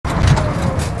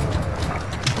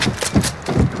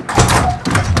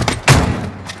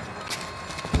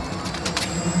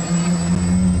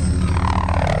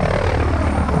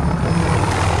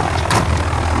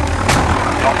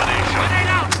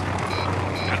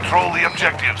control the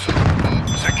objectives.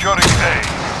 Securing A.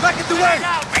 Back at the way!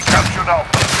 We captured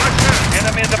Alpha.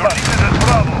 Enemy in the You're bus. needed at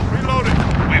Bravo. Reloading.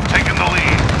 We've taken the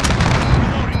lead.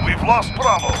 We've lost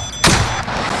Bravo.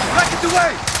 Back at the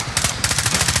way!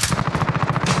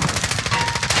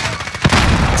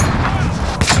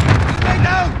 Lay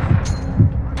down!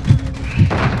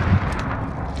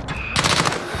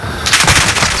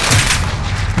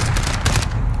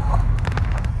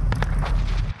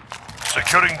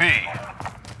 Securing B.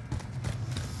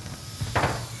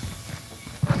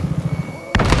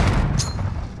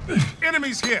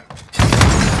 Enemies here.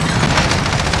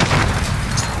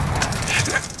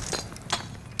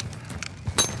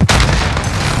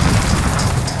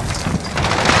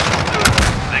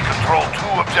 They control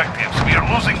two objectives. We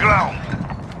are losing ground.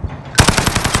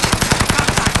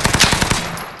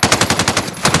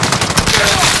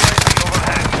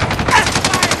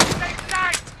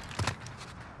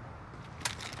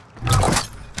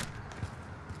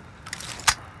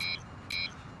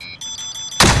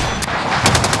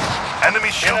 Enemy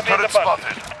shield Enemy in turret the bus.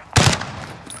 spotted.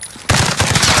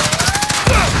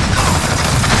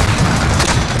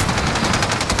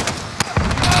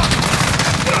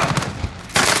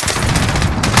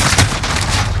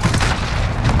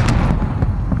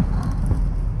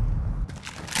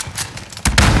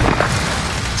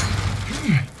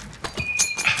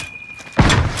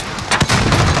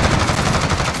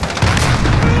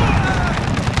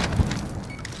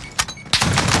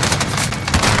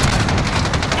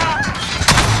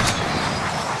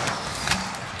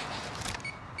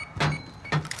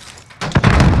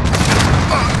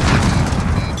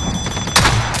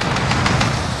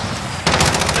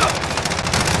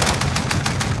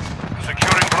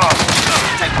 Securing Bravo.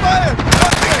 Take fire!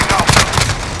 Taking Alpha.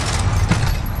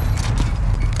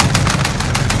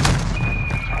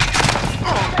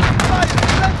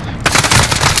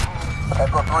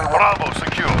 Bravo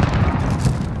secure.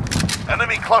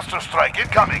 Enemy cluster strike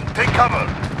incoming. Take cover.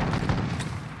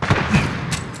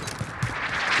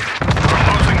 We're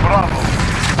losing Bravo.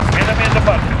 Enemy in the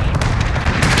buses.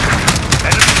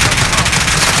 Enemy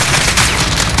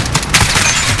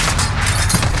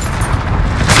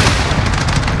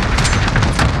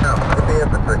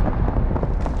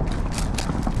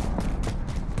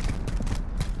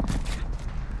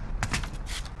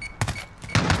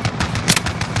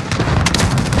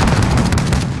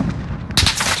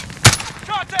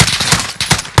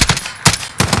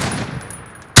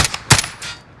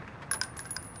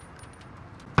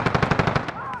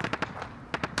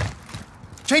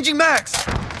Changing max!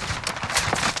 They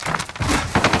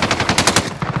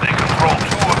control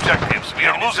two objectives. We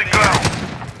are losing ground.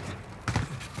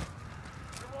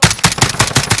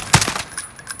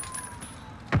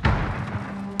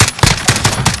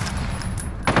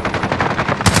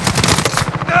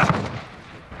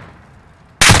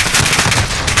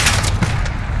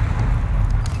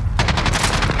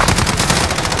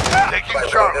 Taking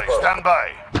Charlie. Stand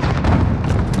by.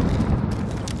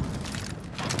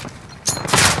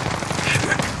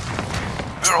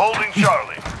 We're holding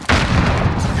Charlie.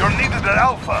 You're needed at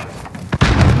Alpha.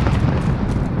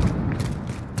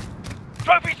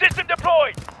 Trophy system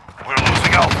deployed. We're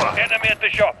losing Alpha. Enemy at the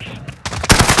shops.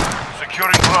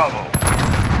 Securing Bravo.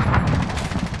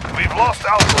 We've lost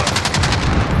Alpha.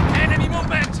 Enemy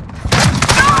movement.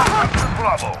 Captured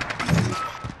Bravo.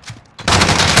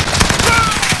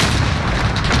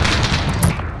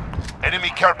 Enemy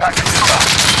care package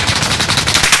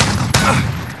inbound.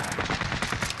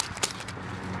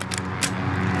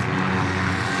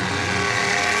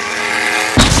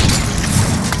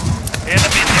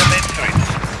 Enemy near main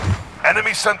street.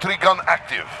 Enemy sentry gun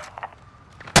active.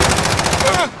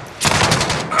 Enemy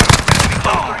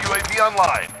counter UAV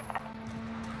online.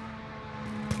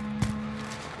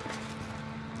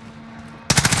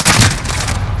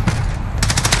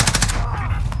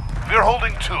 We're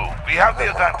holding two. We have the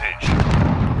advantage.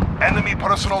 Enemy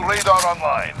personal radar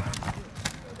online.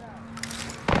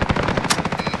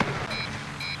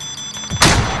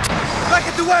 Back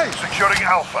at the way! Securing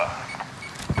Alpha.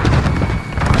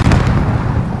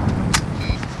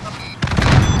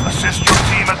 Assist your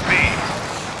team at B.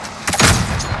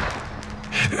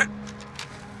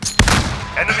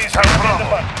 Enemies have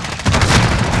Bravo.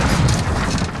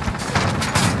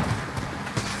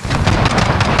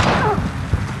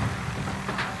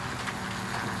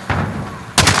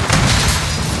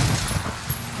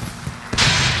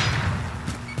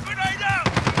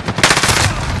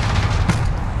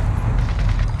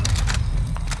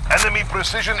 Enemy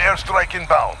precision airstrike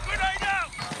inbound.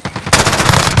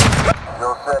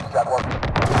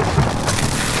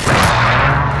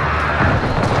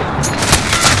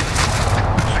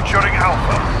 Securing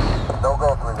Alpha.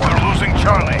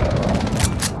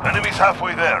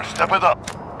 halfway there. Step it up.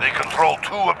 They control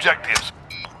 2 objectives.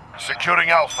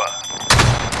 Securing Alpha.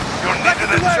 You're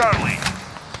needed at Charlie.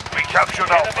 We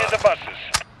captured Enemy Alpha. in the buses.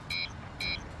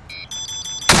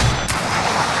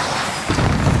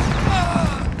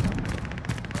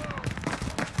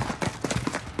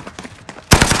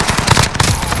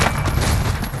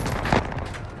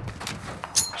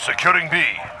 Securing B.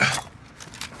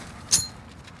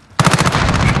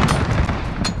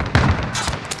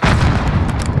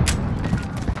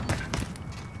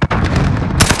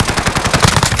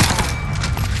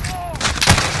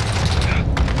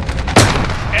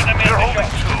 Enemy We're in the holding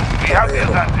shops. 2. We have the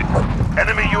advantage.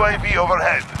 Enemy UAV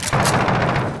overhead.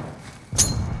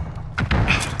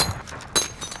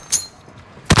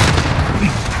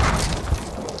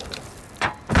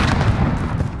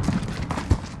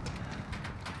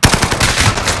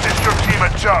 It's your team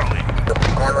at Charlie.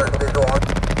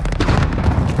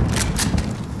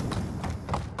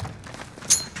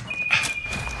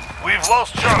 We've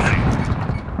lost Charlie.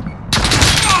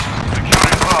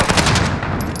 Securing Bravo.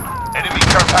 Enemy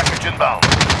care package inbound.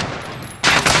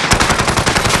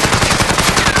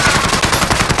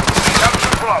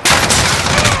 Capture Bravo.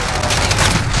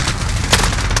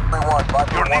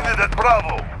 You're needed at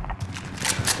Bravo.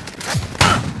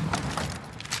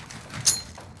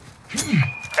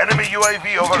 Enemy UAV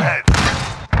overhead.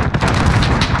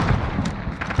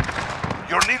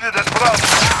 You're needed at Bravo.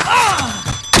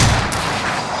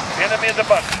 Enemy in the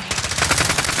buses.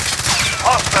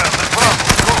 Hostiles at Bravo.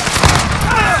 Go.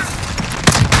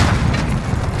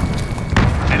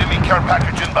 Enemy care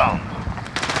package inbound.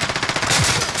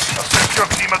 Assist your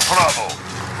team at Bravo.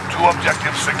 2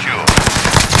 objectives secure.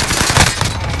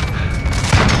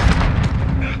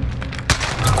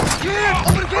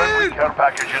 Friendly care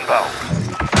package inbound.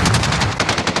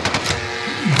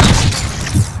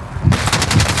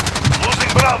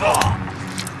 Losing Bravo.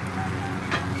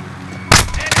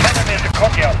 Enemy in the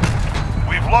courtyard.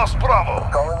 We've lost Bravo.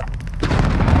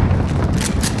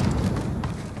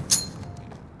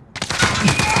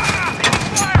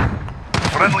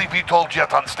 Friendly VTOL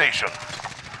jet on station.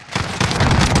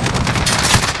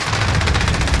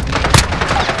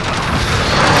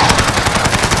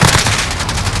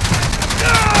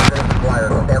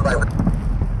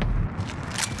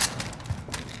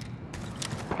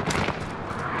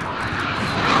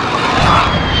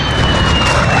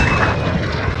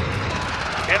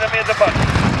 Enemy in the buses.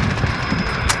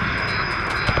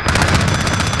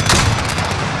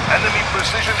 Enemy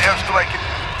precision airstrike.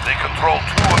 They control 2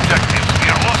 objectives. We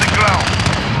are losing ground.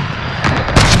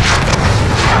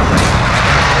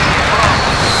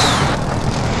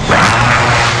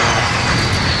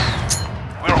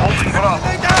 We're holding Bravo.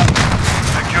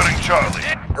 Securing Charlie.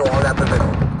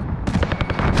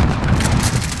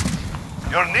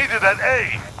 You're needed at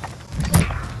A.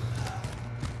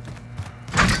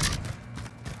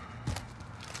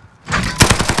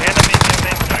 Enemy in the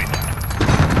main street.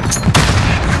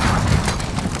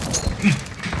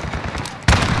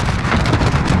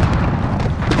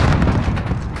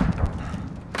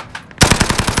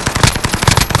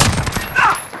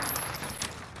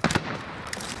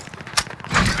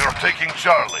 We're taking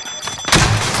Charlie.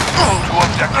 2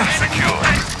 objectives secure.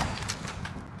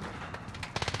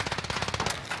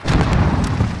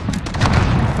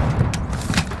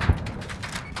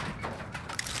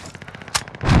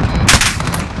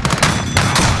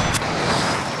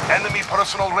 Enemy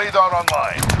personal radar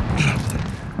online.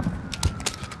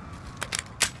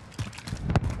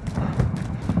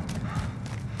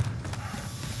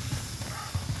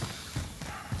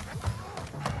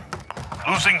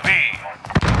 Losing B.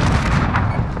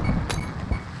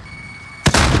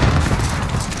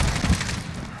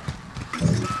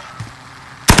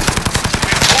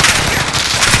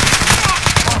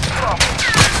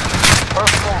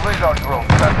 Personal radar drone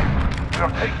setting. We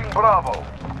are taking Bravo.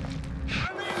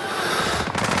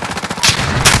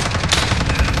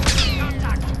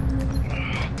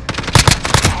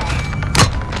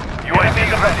 UAV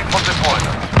ready for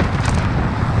deployment.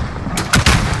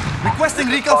 Requesting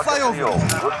recon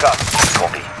flyover. Good cut.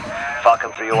 Copy.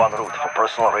 Falcon 301 route for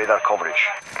personal radar coverage.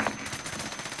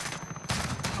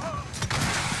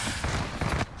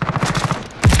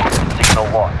 Signal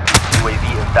 1. UAV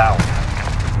is down.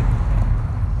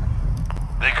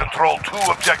 They control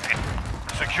 2 objectives.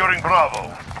 Securing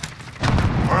Bravo.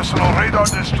 Personal radar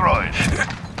destroyed.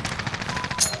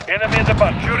 Enemy in the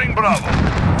bus. Securing Bravo.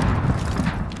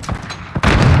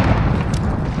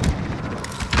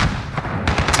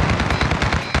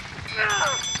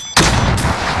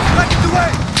 Blackened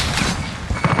away!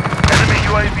 Enemy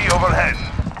UAV overhead.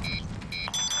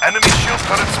 Enemy shield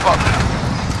turret spotted.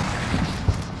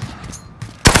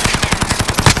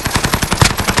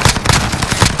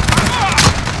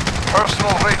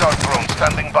 Personal radar drone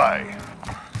standing by.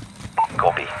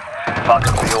 Copy.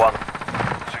 Falcon 301.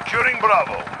 Securing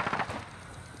Bravo.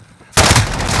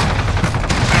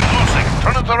 We're losing.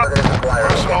 Turn it around.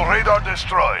 Personal radar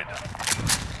destroyed.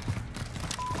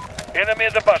 Enemy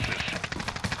at the buses.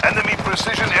 Enemy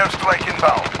precision airstrike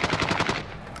inbound.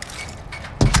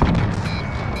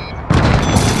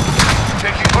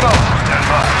 Taking Bravo. Stand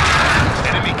by.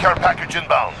 Enemy care package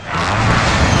inbound.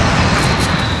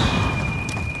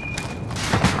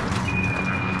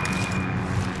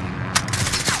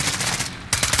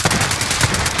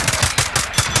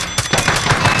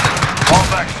 Fall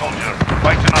back, soldier.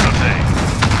 Fight another day.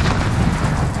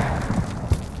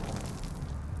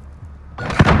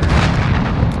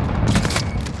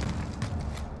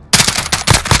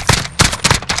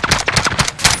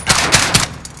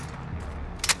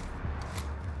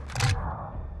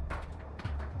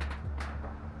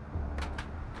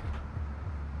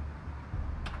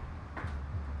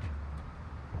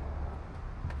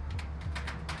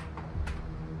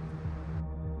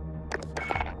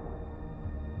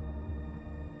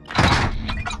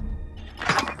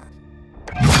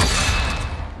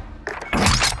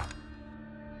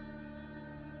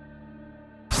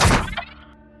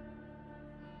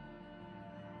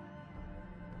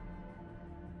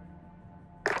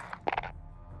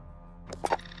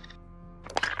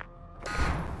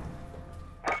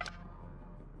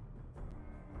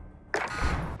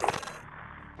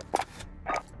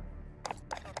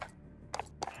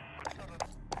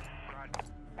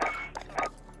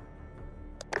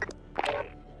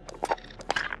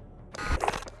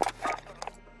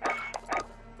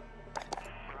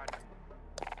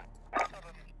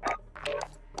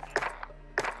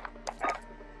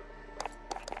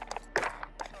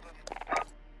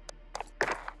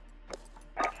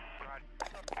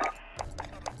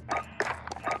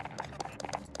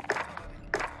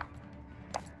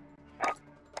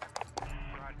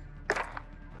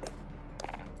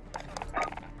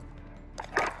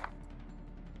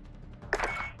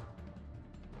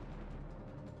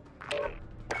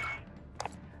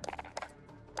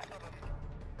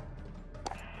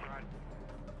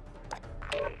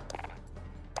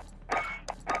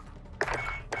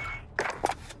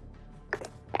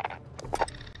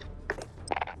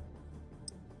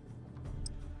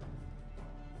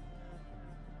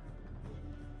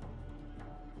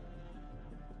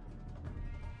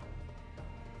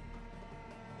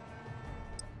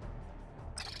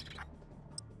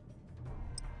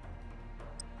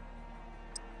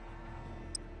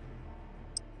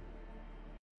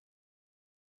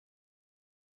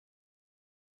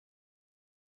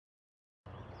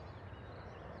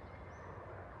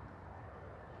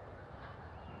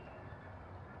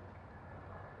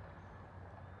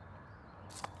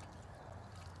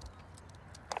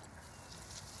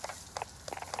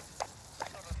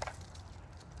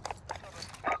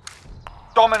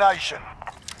 Domination.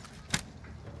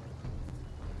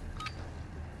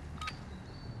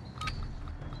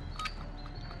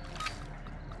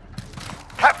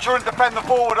 Capture and defend the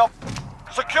forward op.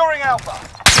 Securing Alpha.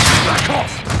 Back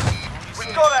off!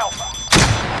 We've got Alpha.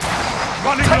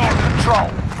 Running Taking low! control.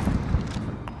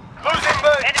 Losing B.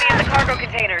 Enemy in the cargo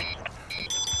containers.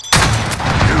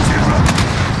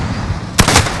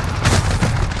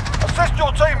 Assist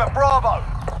your team at Bravo.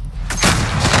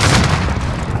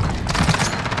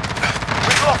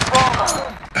 We've lost Bravo.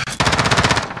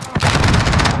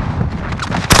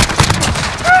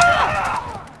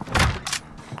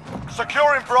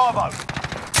 Securing Bravo.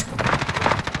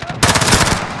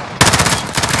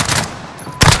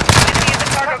 Enemy in the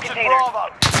cargo Captured container. Bravo.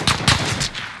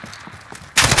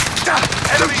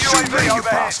 Enemy UAV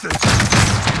overhead.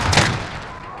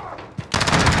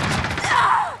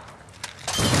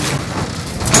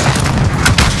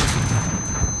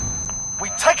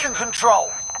 We've taken control.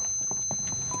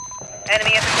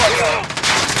 Enemy in the courtyard.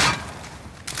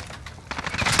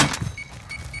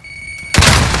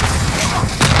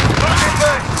 Losing B.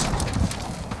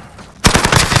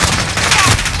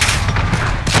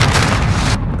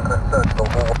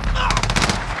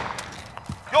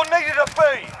 You're needed at B.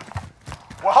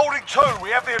 We're holding 2. We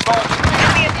have the advantage.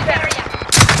 Enemy in center.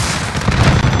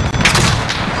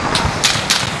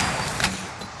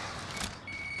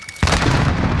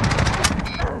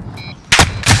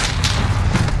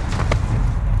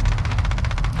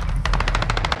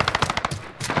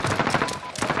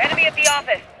 Enemy at the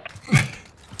office.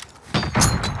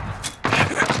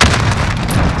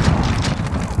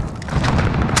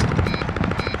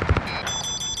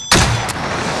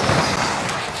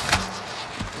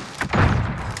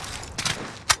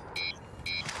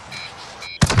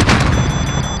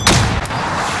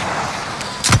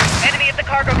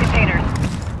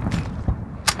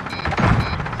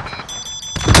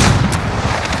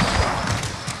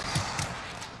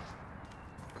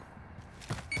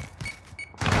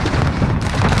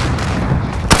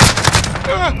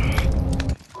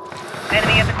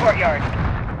 courtyard.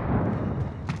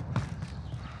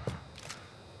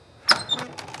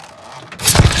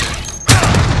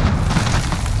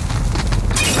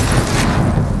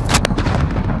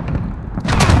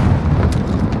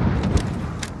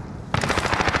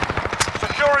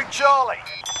 Securing Charlie.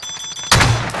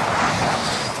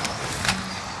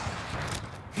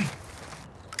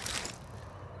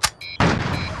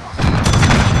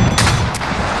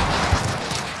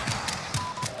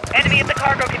 Enemy at the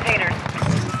cargo containers.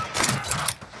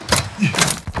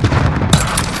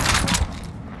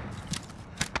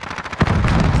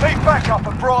 Need backup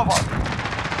at Bravo.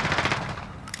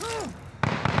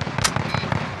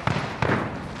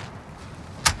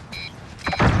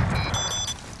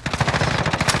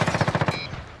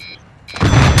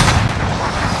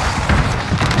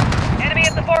 Enemy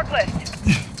at the forklift.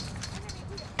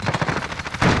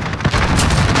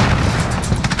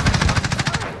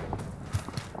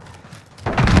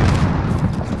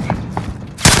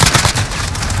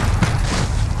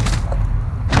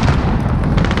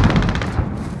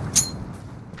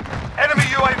 Enemy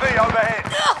UAV overhead.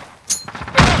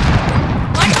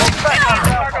 Enemy at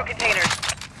the cargo containers.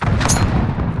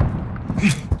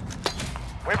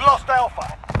 We've lost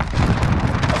Alpha.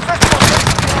 Assist on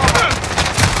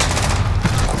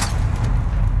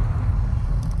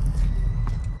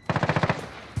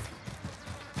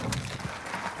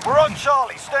We're on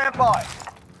Charlie, stand by.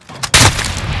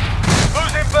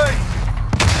 Losing B.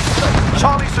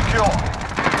 Charlie secure.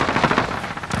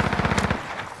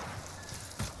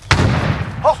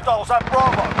 Hostiles at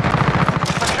Bravo.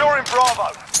 Securing Bravo.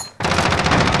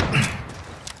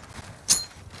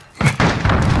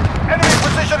 Enemy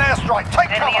precision airstrike. Take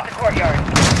Enemy at cover. the courtyard.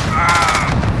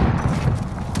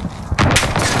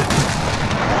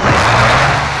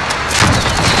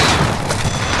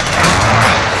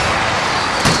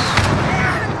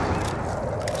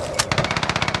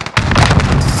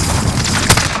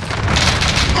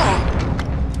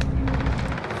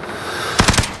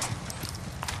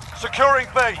 Securing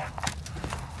B.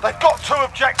 They've got two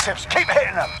objectives. Keep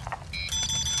hitting them.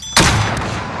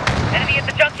 Enemy at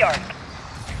the junkyard.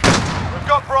 We've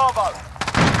got Bravo.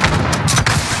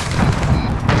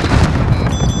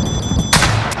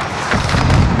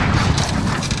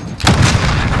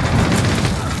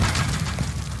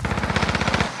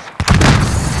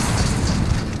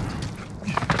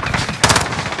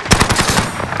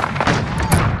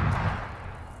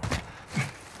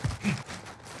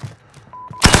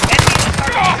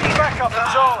 Back up to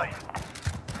Charlie.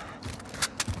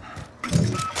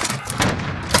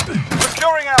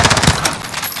 Securing Alpha.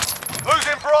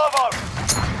 Losing Bravo.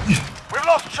 We've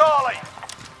lost Charlie.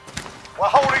 We're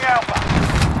holding Alpha.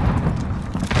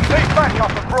 Need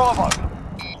backup at Bravo.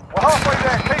 We're halfway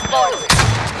there. Keep fighting.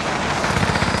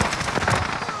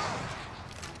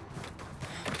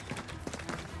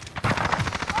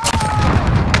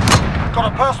 Got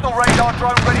a personal radar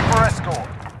drone ready for escort.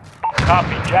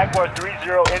 Copy. Jaguar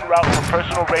 3-0 en route for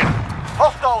personal radar.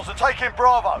 Hostiles are taking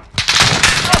Bravo.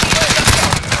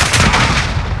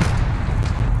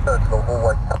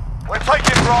 We're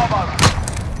taking Bravo.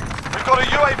 We've got a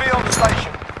UAV on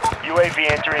station.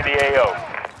 UAV entering the AO.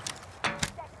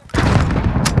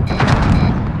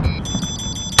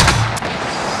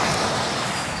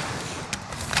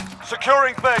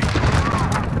 Securing B.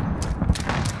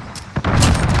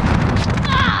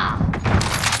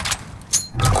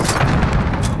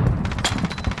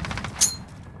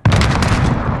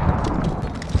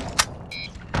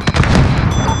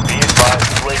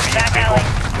 Back alley.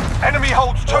 Enemy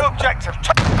holds two objectives.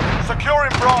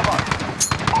 Securing Bravo.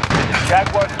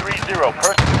 Jaguar 3-0.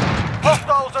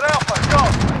 Hostiles at Alpha. Go.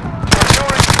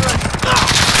 Securing C.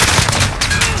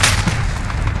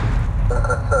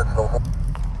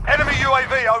 Enemy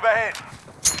UAV overhead.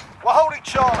 We're holding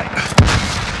Charlie.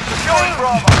 Securing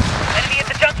Bravo. Enemy at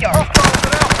the junkyard. Hostiles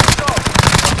at Alpha. Go.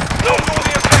 Lost all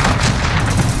the objectives.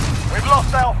 We've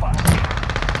lost Alpha.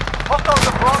 Hostiles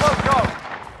at Bravo. Go.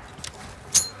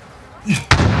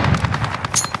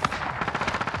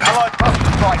 Allied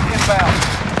cluster strike inbound.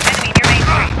 Enemy near Main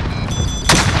Street.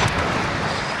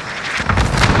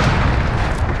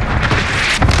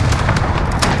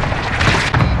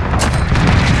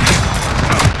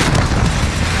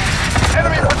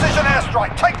 Enemy precision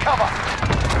airstrike. Take cover.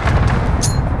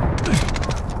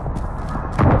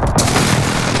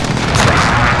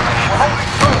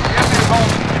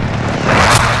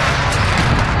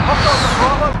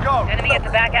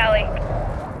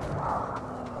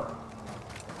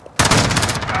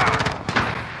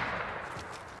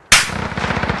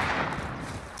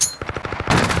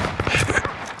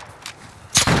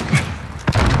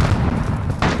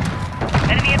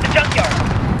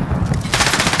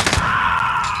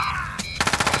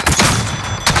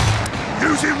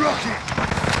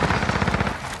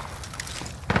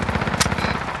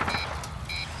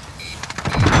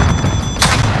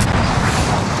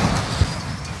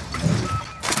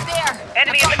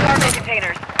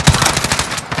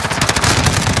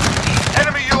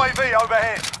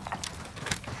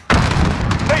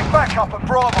 backup at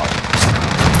Bravo.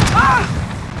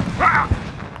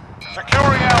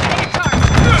 Securing Alpha.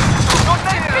 You're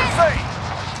needed at sea.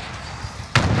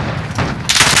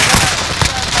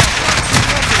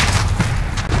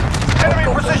 Enemy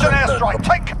precision airstrike.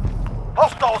 Take.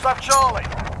 Hostiles have Charlie.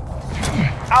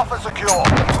 Alpha secure.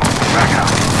 Back up.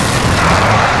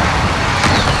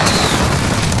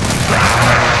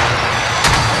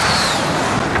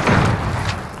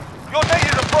 You're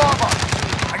needed at Bravo.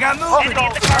 I got movement. Enemy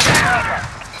at the carpet.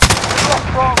 We lost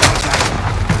Bravo.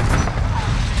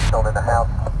 Still in the house.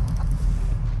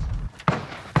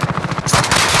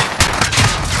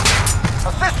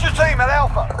 Assist your team at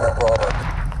Alpha. Bravo.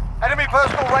 Enemy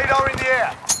personal radar in the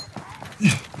air.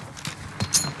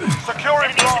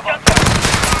 Securing Enemy at the Bravo. junkyard.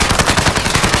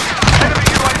 Enemy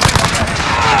UAV on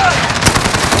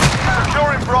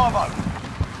securing Bravo.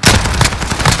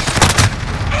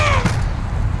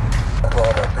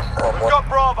 We've got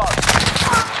Bravo.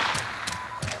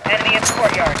 Enemy in the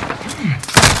courtyard.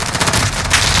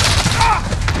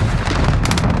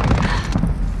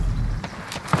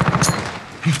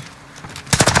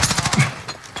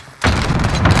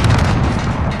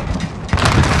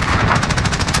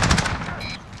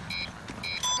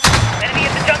 Enemy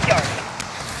at the junkyard.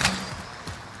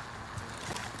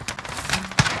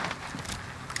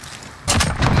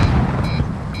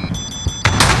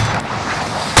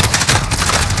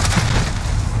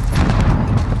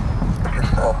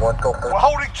 We're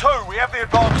holding two. We have the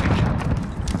advantage.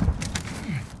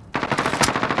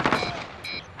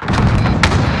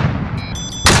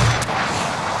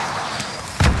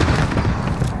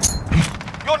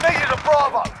 You're needed at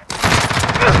Bravo.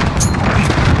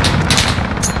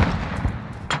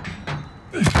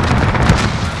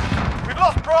 We've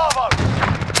lost Bravo.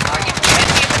 Enemy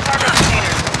at the carpet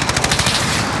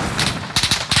container.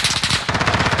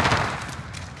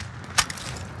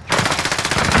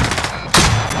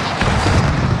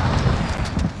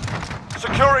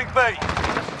 Securing B.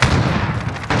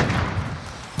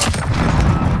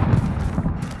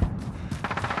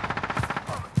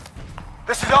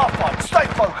 This is our fight. Stay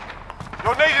focused.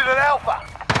 You're needed at Alpha.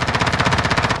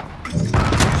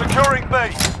 Securing B.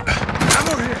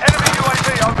 Ammo here. Enemy UAV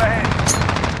overhead.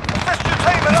 Assist your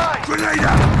team at A. Grenade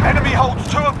out. Enemy holds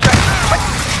two objectives.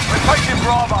 We're taking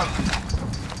Bravo.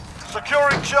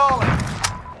 Securing Charlie.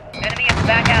 Enemy in the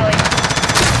back alley.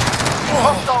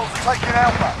 Hostiles are taking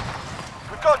Alpha.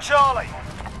 We've got Charlie.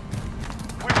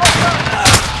 We've got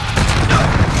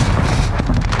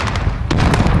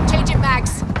Changing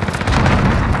mags.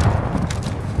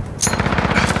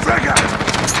 Frag out.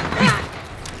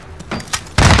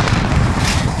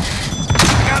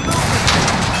 I got movement.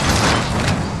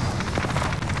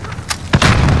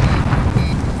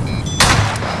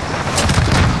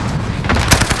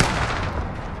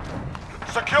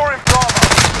 securing Bravo.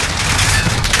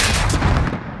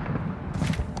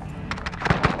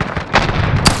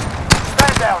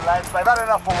 Stand down, lads. They've had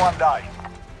enough for one day.